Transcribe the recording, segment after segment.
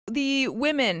the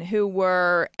women who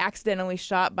were accidentally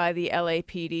shot by the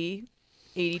LAPD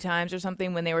 80 times or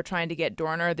something when they were trying to get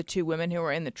Dorner, the two women who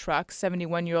were in the truck,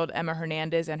 71-year-old Emma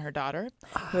Hernandez and her daughter,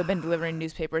 who had been delivering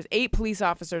newspapers. 8 police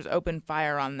officers opened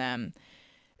fire on them.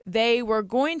 They were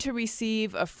going to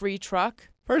receive a free truck.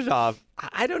 First off,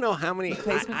 I don't know how many...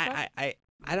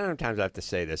 I don't have times I have to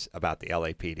say this about the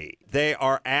LAPD. They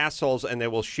are assholes, and they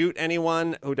will shoot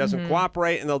anyone who doesn't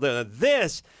cooperate, and they'll do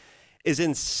this. Is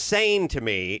insane to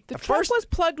me. The truck was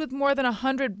plugged with more than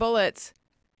 100 bullets.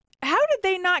 How did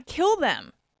they not kill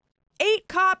them? 8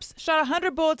 cops shot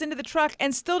 100 bullets into the truck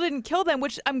and still didn't kill them,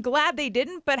 which I'm glad they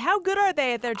didn't, but how good are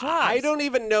they at their jobs? I don't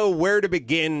even know where to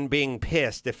begin being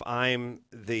pissed if I'm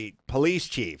the police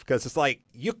chief, because it's like,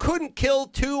 you couldn't kill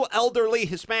 2 elderly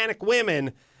Hispanic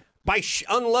women by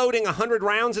unloading 100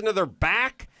 rounds into their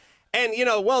back? And,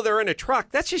 they're in a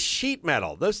truck. That's just sheet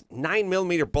metal. Those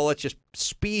 9mm bullets just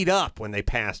speed up when they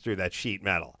pass through that sheet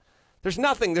metal. There's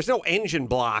nothing. There's no engine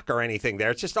block or anything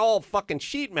there. It's just all fucking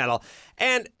sheet metal.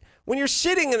 And when you're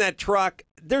sitting in that truck,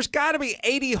 there's got to be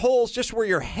 80 holes just where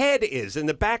your head is in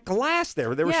the back glass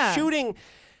there. They were shooting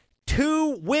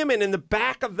 2 women in the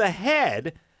back of the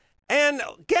head. And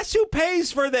guess who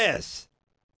pays for this?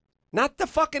 Not the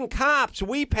fucking cops.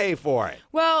 We pay for it.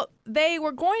 Well, they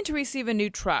were going to receive a new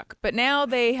truck, but now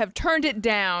they have turned it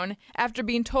down after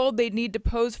being told they'd need to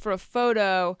pose for a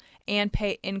photo and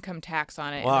pay income tax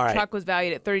on it. Well, and the truck was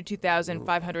valued at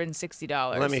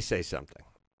 $32,560. Let me say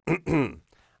something.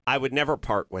 I would never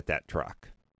part with that truck.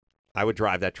 I would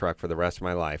drive that truck for the rest of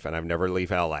my life, and I'd never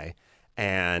leave L.A.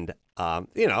 And,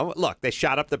 look, they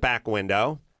shot up the back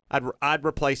window. I'd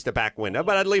replace the back window,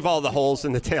 but I'd leave all the holes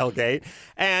in the tailgate.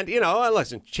 And,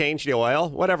 listen, change the oil,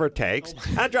 whatever it takes.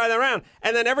 I'd drive that around.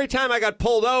 And then every time I got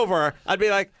pulled over, I'd be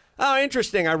like, oh,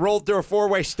 interesting. I rolled through a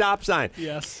 4-way stop sign.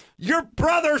 Yes. Your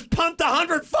brother's pumped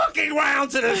 100 fucking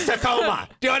rounds in his Tacoma.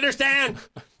 Do you understand?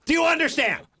 Do you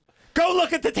understand? Go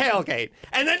look at the tailgate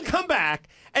and then come back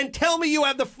and tell me you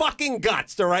have the fucking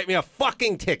guts to write me a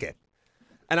fucking ticket.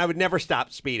 And I would never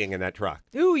stop speeding in that truck.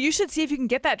 Ooh, you should see if you can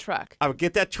get that truck. I would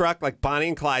get that truck like Bonnie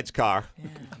and Clyde's car. Yeah.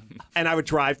 And I would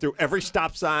drive through every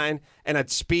stop sign, and I'd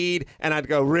speed, and I'd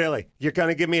go, really, you're going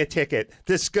to give me a ticket?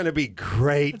 This is going to be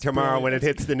great tomorrow when it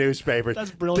hits the newspapers.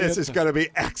 That's brilliant. This is going to be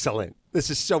excellent. This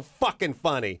is so fucking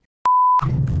funny.